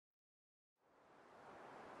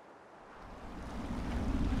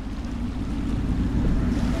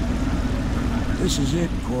this is it,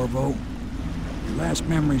 Corvo. Your last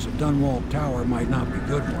memories of Dunwall Tower might not be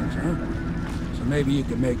good ones, huh? So maybe you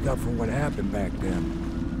can make up for what happened back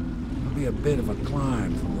then. It'll be a bit of a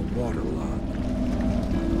climb from the waterlogged.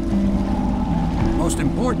 Most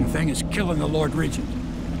important thing is killing the Lord Regent.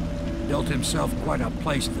 Built himself quite a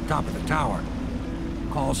place at the top of the tower.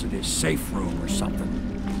 Calls it his safe room or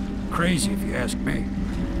something. Crazy if you ask me.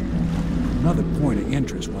 Another point of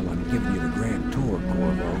interest while I'm giving you the grand tour,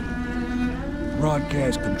 Corvo.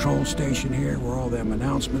 Broadcast control station here where all them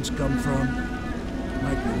announcements come from.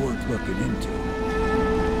 Might be worth looking into.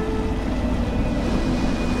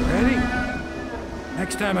 You ready?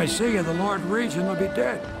 Next time I see you, the Lord Regent will be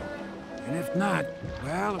dead. And if not,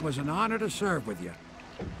 well, it was an honor to serve with you.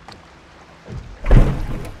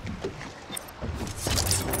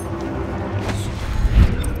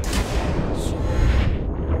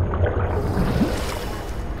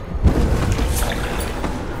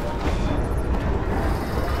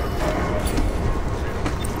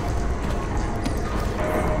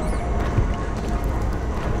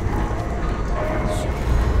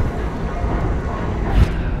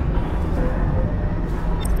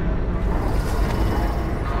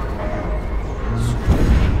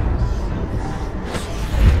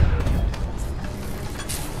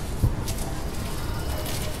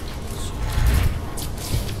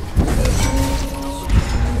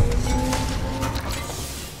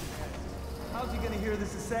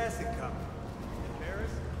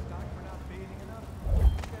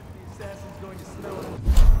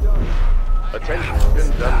 Attention,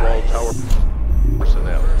 Dunwall Tower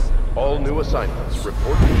personnel. All new assignments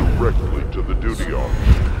report directly to the duty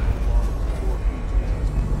officer.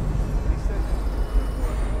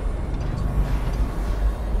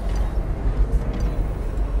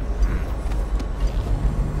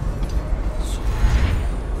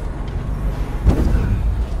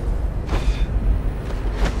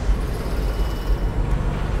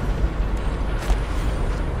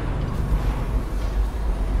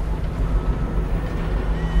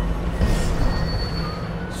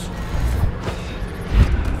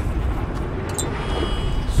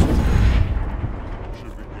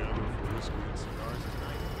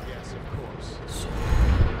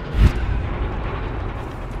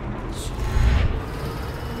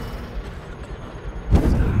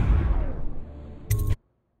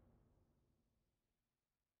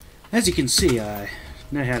 As you can see, I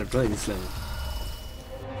know how to play this level.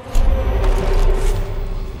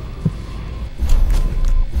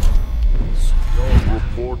 Your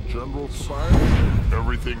report, General Spire?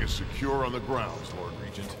 Everything is secure on the grounds, Lord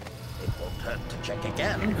Regent. It won't hurt to check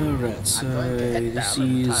again. Alright, so this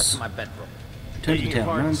is my bedroom. Turn to town,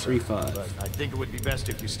 935. I think it would be best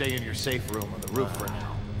if you stay in your safe room on the roof for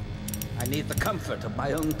now. I need the comfort of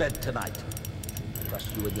my own bed tonight.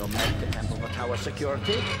 Trust you and your men to handle the tower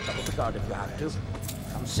security. Double the guard if you have to.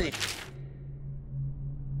 Come see.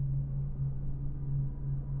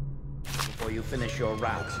 Before you finish your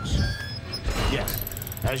rounds. Yes,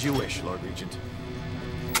 as you wish, Lord Regent.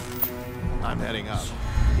 I'm heading up.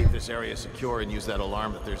 Keep this area secure and use that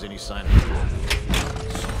alarm if there's any sign of trouble.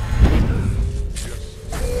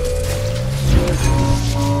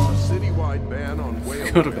 A citywide ban on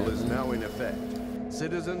whale oil is now in effect.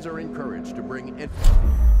 Citizens are encouraged to bring in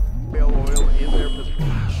whale oil in their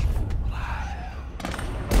possession.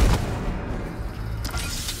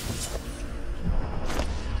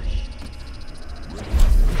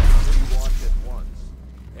 Watch at once.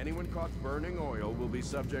 Anyone caught burning oil will be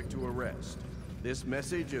subject to arrest. This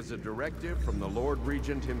message is a directive from the Lord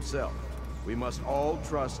Regent himself. We must all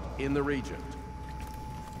trust in the Regent.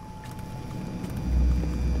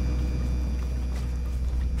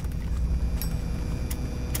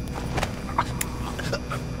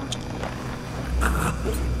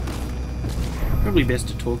 Probably best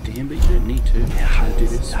to talk to him, but you don't need to. I'll do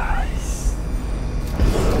this.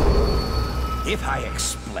 If I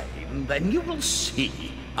explain, then you will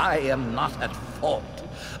see I am not at fault.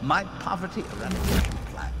 My poverty eradication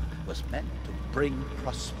plan was meant to bring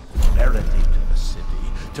prosperity to the city,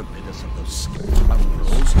 to rid us of those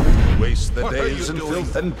scoundrels who waste their days in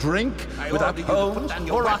filth and drink without homes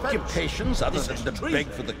or occupations other than to beg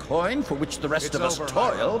for the coin for which the rest of us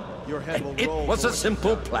toil. And it was a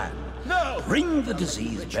simple plan. Bring the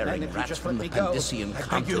disease-bearing rats from the Pandician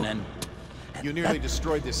continent. You nearly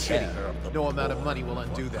destroyed this city. No amount of money will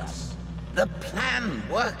undo this. The plan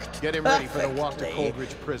worked. Get him ready for the walk to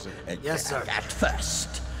Coldridge Prison. Yes, sir. At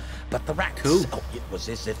first. But the rats, it was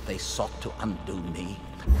as if they sought to undo me.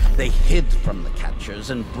 They hid from the catchers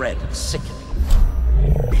and bred sickening.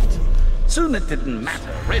 Soon it didn't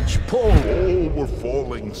matter, rich, poor. All were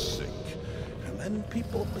falling sick. And then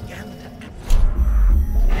people began to act.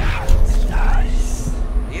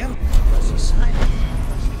 assignment.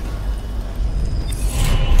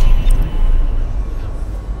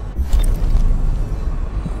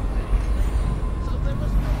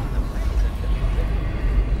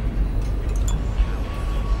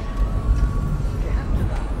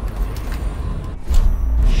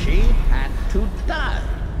 She had to die.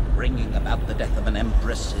 Bringing about the death of an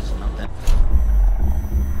empress is not that.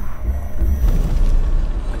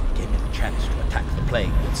 But it gave me the chance to attack the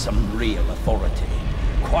plague with some real authority.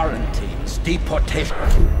 Quarantines, deportation,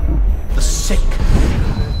 the sick.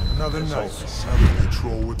 Another night, another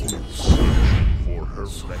patrol with you. Search for her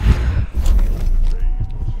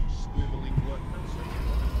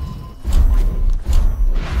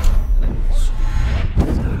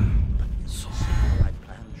My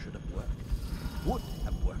plan should have worked. Would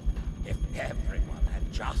have worked if everyone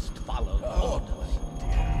had just followed orders.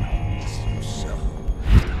 So.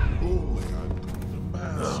 Only I put the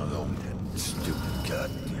mask on. Stupid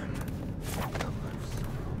goddamn.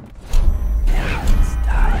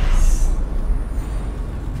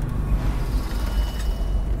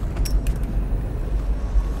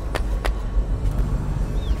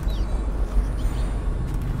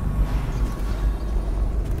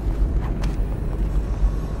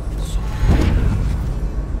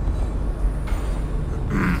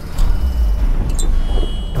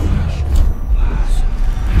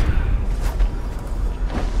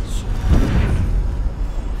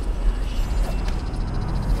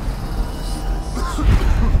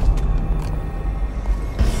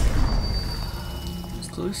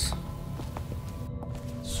 Close.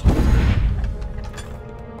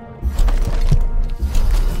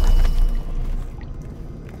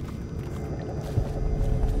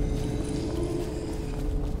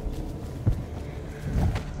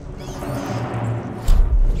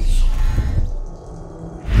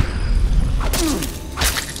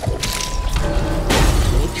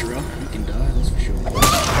 Torturer, you can die, that's for sure.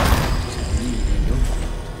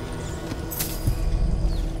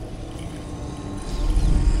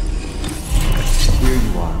 Here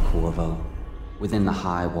you are, Corvo, within the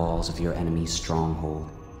high walls of your enemy's stronghold.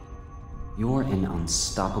 You're an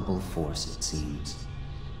unstoppable force, it seems,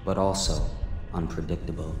 but also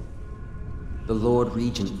unpredictable. The Lord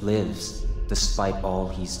Regent lives, despite all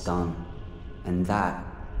he's done, and that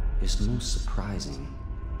is most surprising.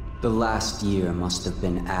 The last year must have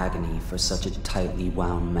been agony for such a tightly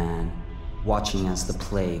wound man, watching as the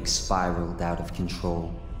plague spiraled out of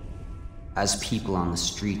control. As people on the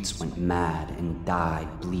streets went mad and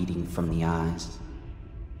died bleeding from the eyes,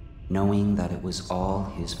 knowing that it was all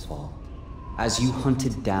his fault. As you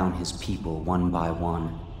hunted down his people one by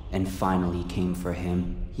one, and finally came for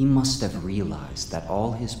him, he must have realized that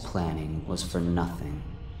all his planning was for nothing,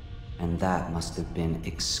 and that must have been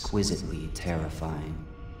exquisitely terrifying.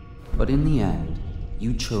 But in the end,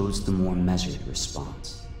 you chose the more measured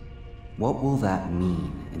response. What will that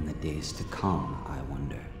mean in the days to come, I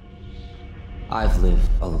wonder? I've lived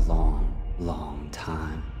a long, long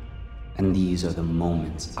time, and these are the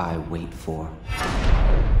moments I wait for.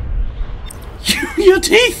 Your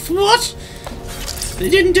teeth! What? They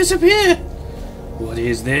didn't disappear! What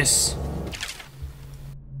is this?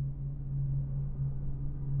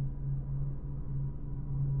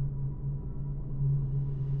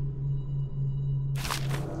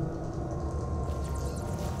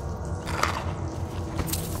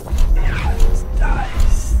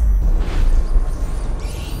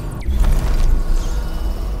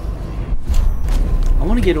 I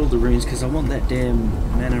want to get all the runes because I want that damn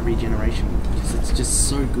mana regeneration, because it's just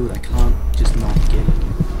so good. I can't just not get it.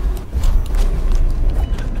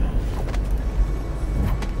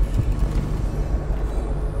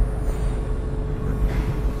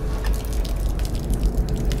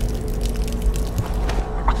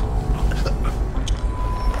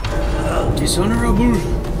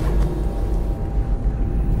 Dishonorable.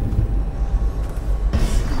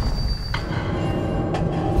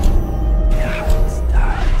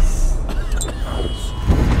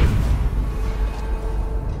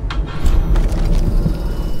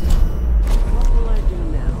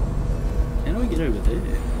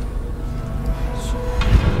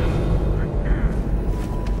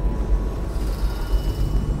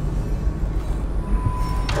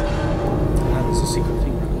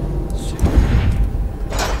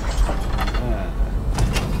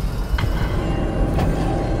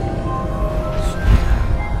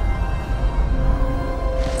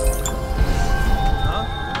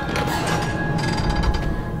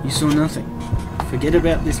 You saw nothing. Forget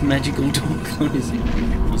about this magical door closing.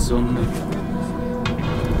 You saw nothing.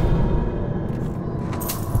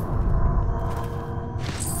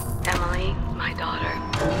 Emily, my daughter,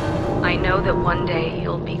 I know that one day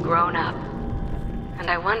you'll be grown up And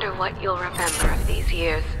I wonder what you'll remember of these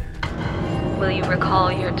years. Will you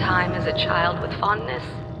recall your time as a child with fondness?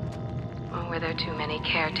 Or were there too many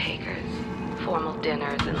caretakers, formal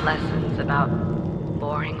dinners, and lessons about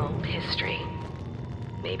boring old history?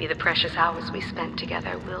 Maybe the precious hours we spent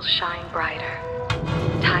together will shine brighter.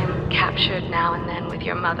 Time captured now and then with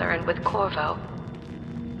your mother and with Corvo,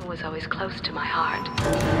 who was always close to my heart.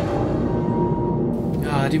 Oh,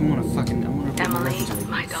 I didn't want to fucking... I want to Emily,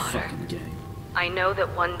 my daughter. I know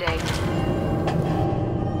that one day...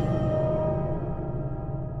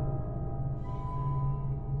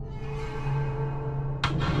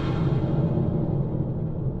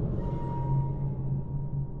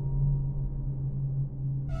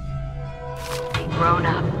 grown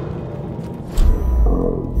up.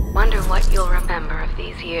 Wonder what you'll remember of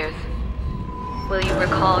these years. Will you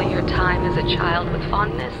recall your time as a child with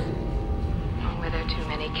fondness? Or were there too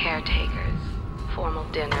many caretakers, formal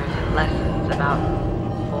dinners, and lessons about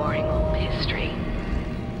boring old history?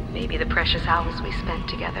 Maybe the precious hours we spent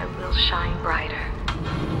together will shine brighter.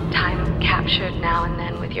 Time captured now and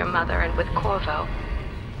then with your mother and with Corvo,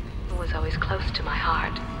 who was always close to my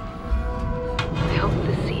heart. I hope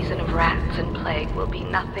the season of rats and plague will be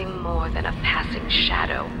nothing more than a passing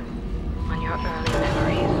shadow on your early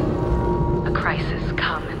memories. A crisis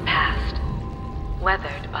come and past,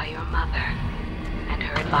 weathered by your mother and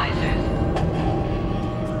her advisors.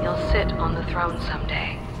 You'll sit on the throne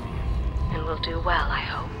someday, and will do well, I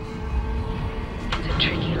hope. It's a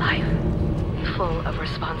tricky life, full of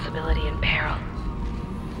responsibility and peril.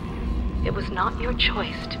 It was not your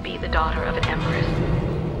choice to be the daughter of an empress,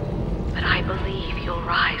 but I believe you'll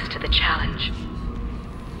rise to the challenge.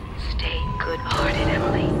 Stay good-hearted,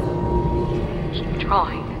 Emily. Keep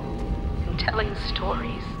drawing and telling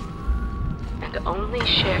stories, and only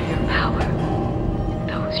share your power with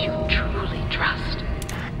those you truly trust.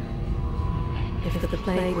 If the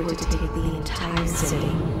plague were to take the entire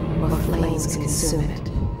city, or flames consume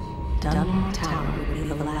it, Dunwall Tower would be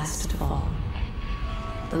the last to fall.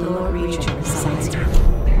 The Lord Regent resides here,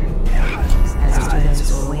 as do those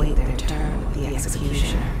who await their turn with the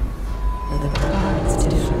executioner, though the province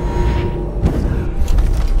differ.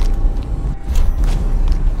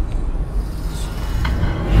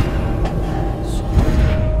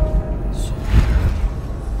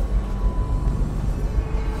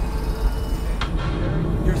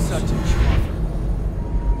 You're such a charmer.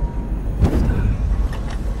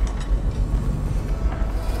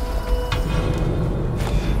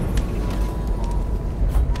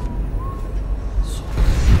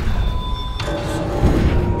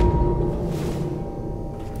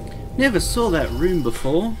 Never saw that room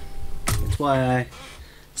before. That's why I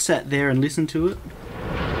sat there and listened to it,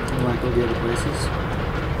 unlike all the other places.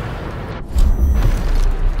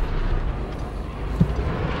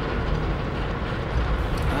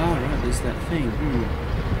 Alright, there's that thing.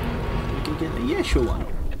 We can get that. Yeah, sure, why not?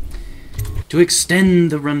 To extend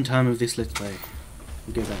the runtime of this Let's Play,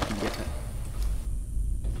 we'll go back and get that.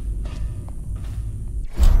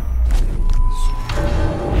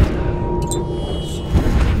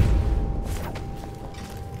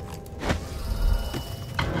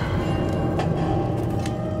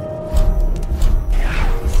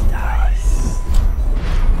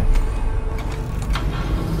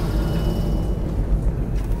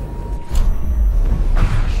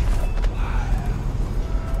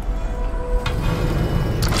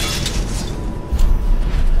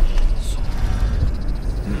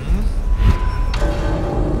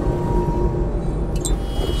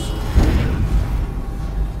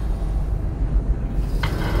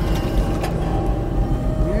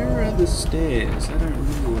 Stairs. I don't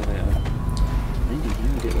remember where they are. Maybe you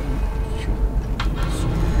get one. Sure.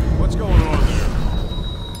 What's going on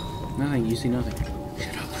there? Nothing. You see nothing.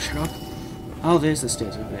 Shut up. Shut up. Oh, there's the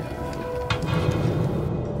stairs over there.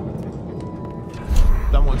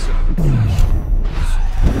 Someone's...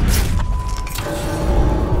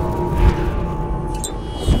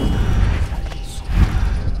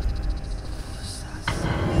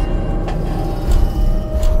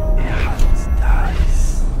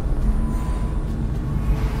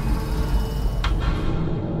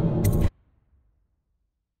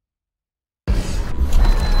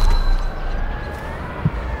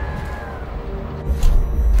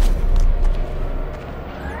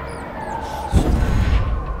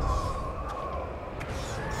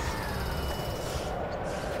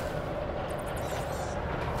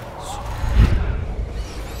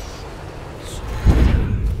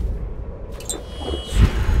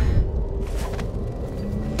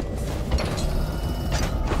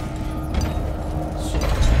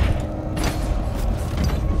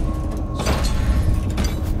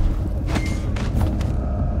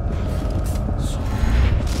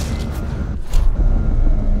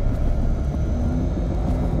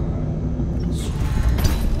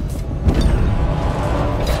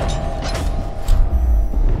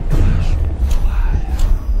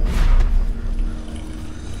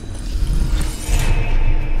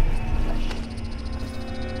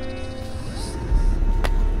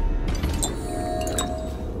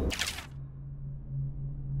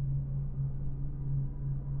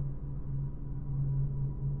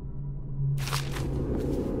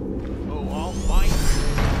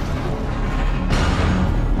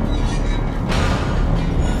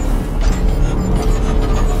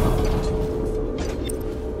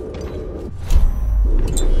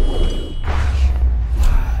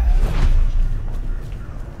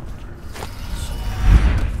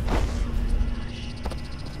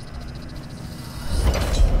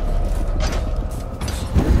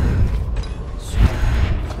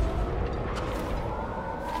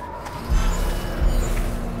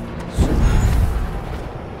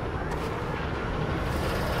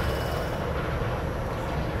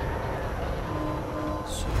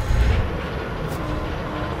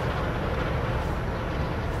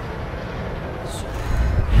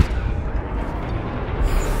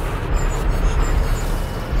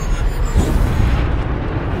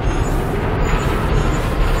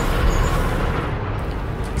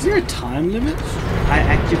 time limit? I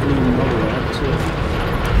actively not allowed to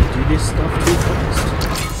do this stuff too fast.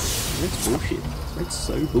 That's bullshit. That's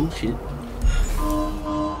so bullshit.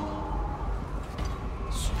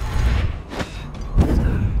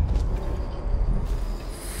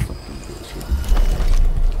 Fucking bullshit.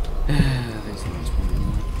 There's the last one.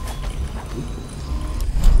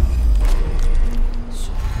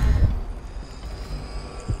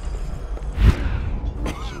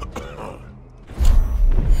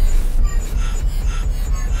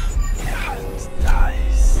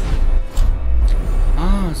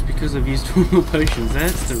 It's because I've used all my potions,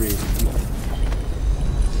 that's the reason.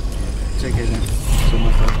 It's okay then. It's all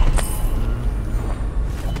my fault.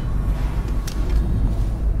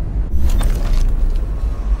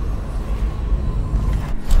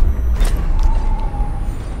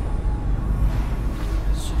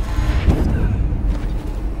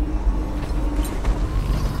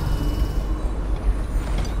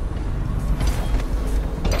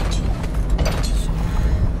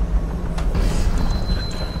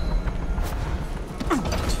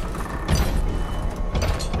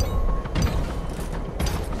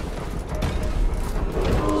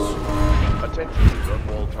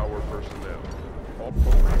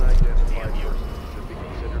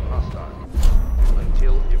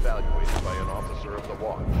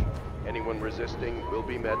 Resisting will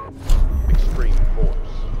be met with extreme force.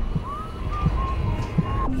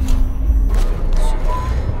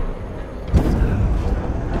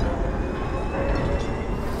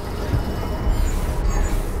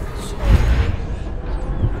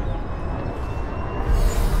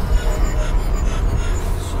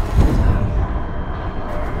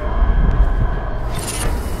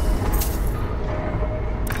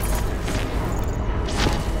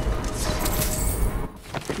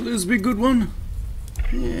 This be a good one.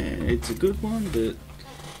 Yeah, it's a good one, but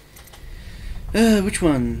which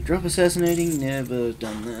one? Drop assassinating? Never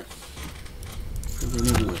done that.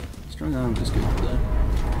 Probably never will. Strong arms is good though.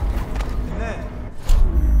 And then,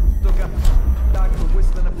 still got Doctor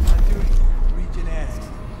whistling up in my duty. Regent asks,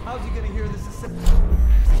 how's he gonna hear this assembly?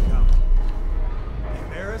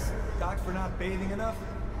 Embarrassed Doc for not bathing enough?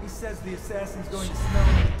 He says the assassin's going to smell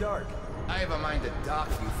him in the dark. I have a mind to dock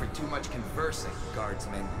you for too much conversing,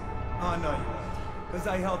 guardsman. Oh, no, you won't. Because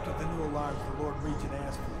I helped with the new alarms the Lord Regent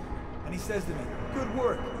asked for. And he says to me, good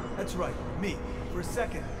work. That's right, me. For a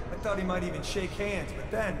second, I thought he might even shake hands, but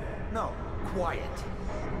then, no. Quiet.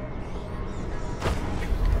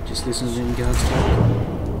 Just listen to them guards talk.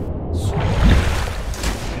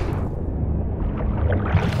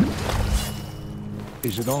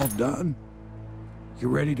 Is it all done? You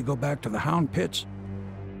ready to go back to the Hound Pits?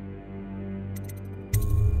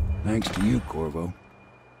 Thanks to you, Corvo.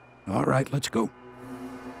 All right, let's go.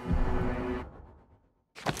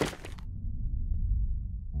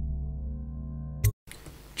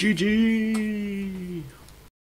 GG!